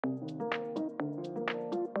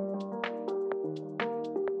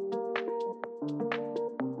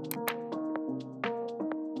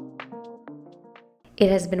It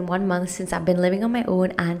has been 1 month since I've been living on my own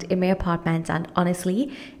and in my apartment, and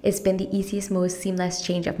honestly, it's been the easiest, most seamless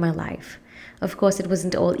change of my life. Of course, it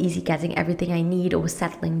wasn't all easy getting everything I need or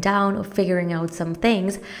settling down or figuring out some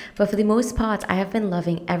things, but for the most part, I have been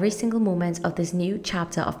loving every single moment of this new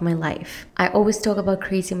chapter of my life. I always talk about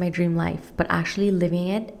creating my dream life, but actually living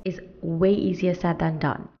it is way easier said than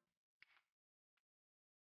done.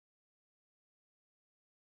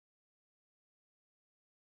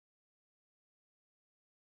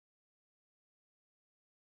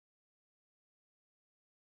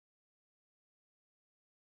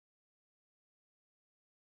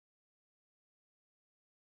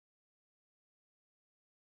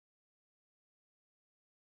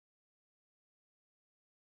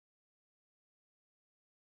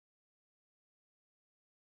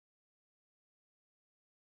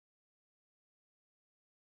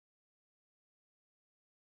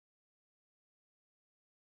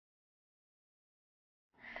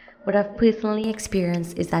 What I've personally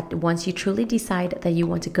experienced is that once you truly decide that you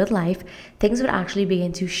want a good life, things would actually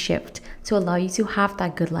begin to shift to allow you to have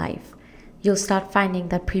that good life. You'll start finding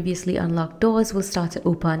that previously unlocked doors will start to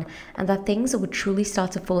open and that things would truly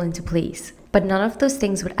start to fall into place. But none of those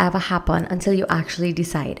things would ever happen until you actually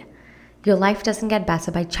decide. Your life doesn't get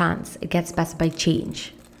better by chance, it gets better by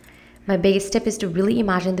change. My biggest tip is to really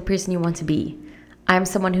imagine the person you want to be. I'm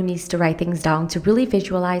someone who needs to write things down to really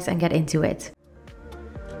visualize and get into it.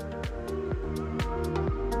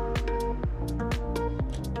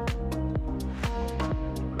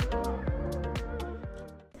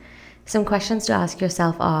 Some questions to ask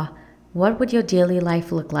yourself are, what would your daily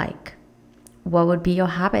life look like? What would be your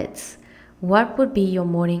habits? What would be your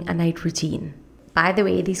morning and night routine? By the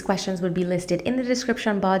way, these questions will be listed in the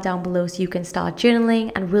description bar down below so you can start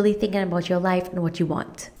journaling and really thinking about your life and what you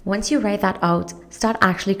want. Once you write that out, start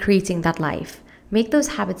actually creating that life. Make those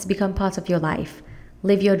habits become part of your life.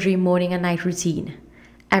 Live your dream morning and night routine.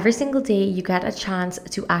 Every single day, you get a chance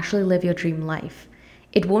to actually live your dream life.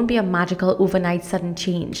 It won't be a magical overnight sudden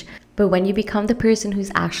change, but when you become the person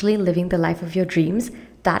who's actually living the life of your dreams,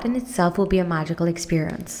 that in itself will be a magical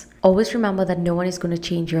experience. Always remember that no one is going to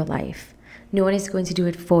change your life. No one is going to do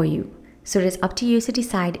it for you. So it is up to you to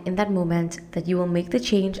decide in that moment that you will make the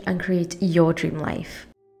change and create your dream life.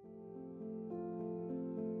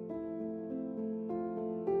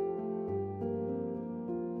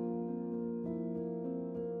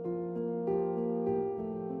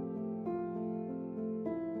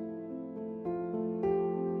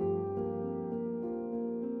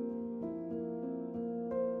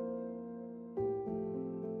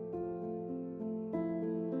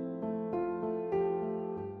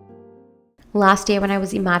 Last year, when I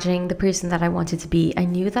was imagining the person that I wanted to be, I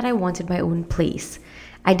knew that I wanted my own place.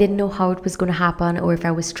 I didn't know how it was going to happen or if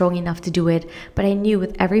I was strong enough to do it, but I knew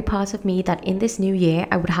with every part of me that in this new year,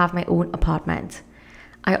 I would have my own apartment.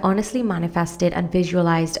 I honestly manifested and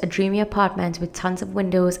visualized a dreamy apartment with tons of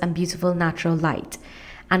windows and beautiful natural light.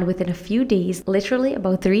 And within a few days, literally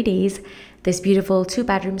about 3 days, this beautiful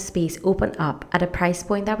 2-bedroom space opened up at a price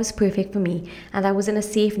point that was perfect for me and that was in a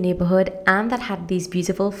safe neighborhood and that had these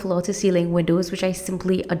beautiful floor-to-ceiling windows which I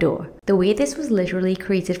simply adore. The way this was literally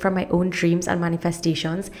created from my own dreams and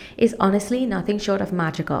manifestations is honestly nothing short of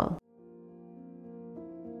magical.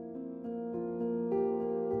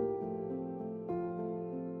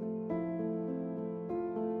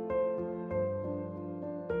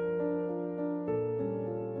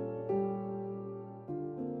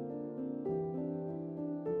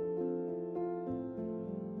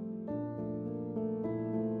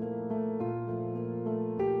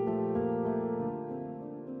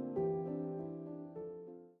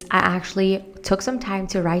 I actually took some time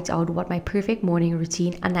to write out what my perfect morning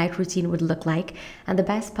routine and night routine would look like, and the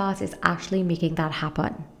best part is actually making that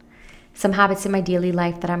happen. Some habits in my daily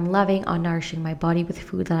life that I'm loving are nourishing my body with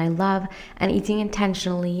food that I love and eating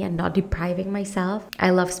intentionally and not depriving myself. I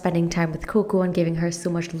love spending time with Coco and giving her so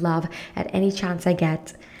much love at any chance I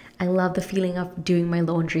get. I love the feeling of doing my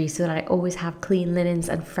laundry so that I always have clean linens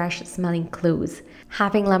and fresh smelling clothes.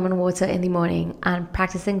 Having lemon water in the morning and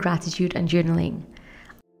practicing gratitude and journaling.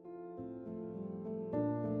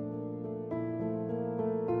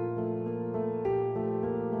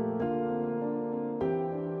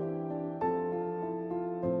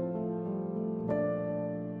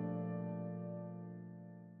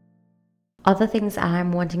 Other things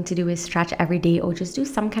I'm wanting to do is stretch every day or just do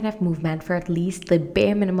some kind of movement for at least the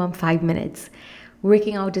bare minimum 5 minutes.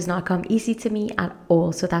 Working out does not come easy to me at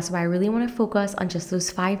all, so that's why I really want to focus on just those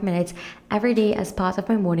 5 minutes every day as part of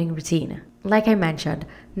my morning routine. Like I mentioned,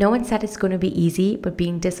 no one said it's going to be easy, but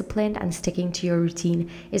being disciplined and sticking to your routine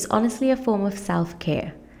is honestly a form of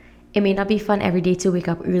self-care. It may not be fun every day to wake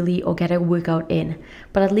up early or get a workout in,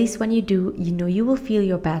 but at least when you do, you know you will feel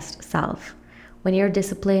your best self. When you're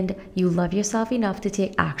disciplined, you love yourself enough to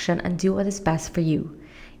take action and do what is best for you.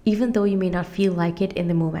 Even though you may not feel like it in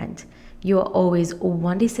the moment, you are always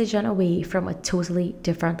one decision away from a totally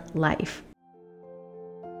different life.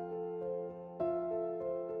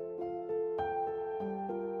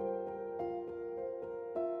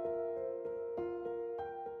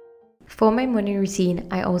 For my morning routine,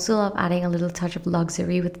 I also love adding a little touch of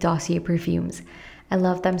luxury with Dossier perfumes. I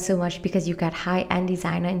love them so much because you get high-end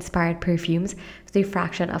designer-inspired perfumes for a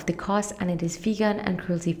fraction of the cost, and it is vegan and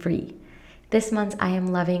cruelty-free. This month, I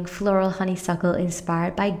am loving floral honeysuckle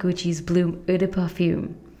inspired by Gucci's Bloom Eau de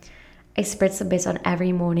Parfum. I spritz a bit on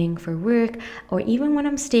every morning for work or even when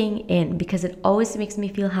I'm staying in because it always makes me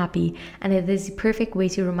feel happy, and it is the perfect way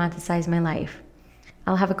to romanticize my life.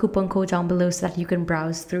 I'll have a coupon code down below so that you can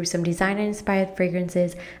browse through some designer inspired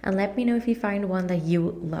fragrances and let me know if you find one that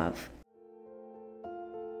you love.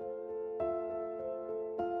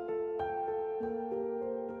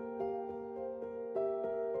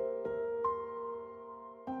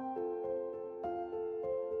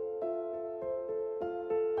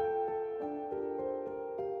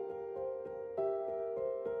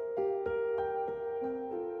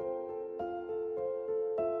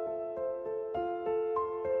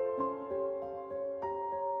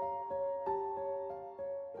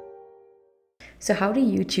 So how do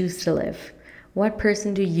you choose to live? What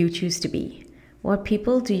person do you choose to be? What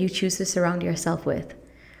people do you choose to surround yourself with?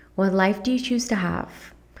 What life do you choose to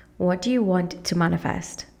have? What do you want to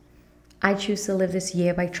manifest? I choose to live this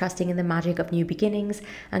year by trusting in the magic of new beginnings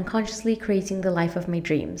and consciously creating the life of my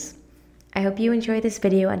dreams. I hope you enjoyed this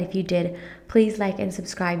video, and if you did, please like and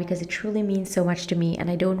subscribe because it truly means so much to me and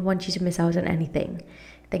I don't want you to miss out on anything.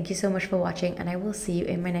 Thank you so much for watching, and I will see you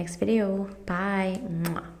in my next video. Bye.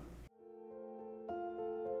 Mwah.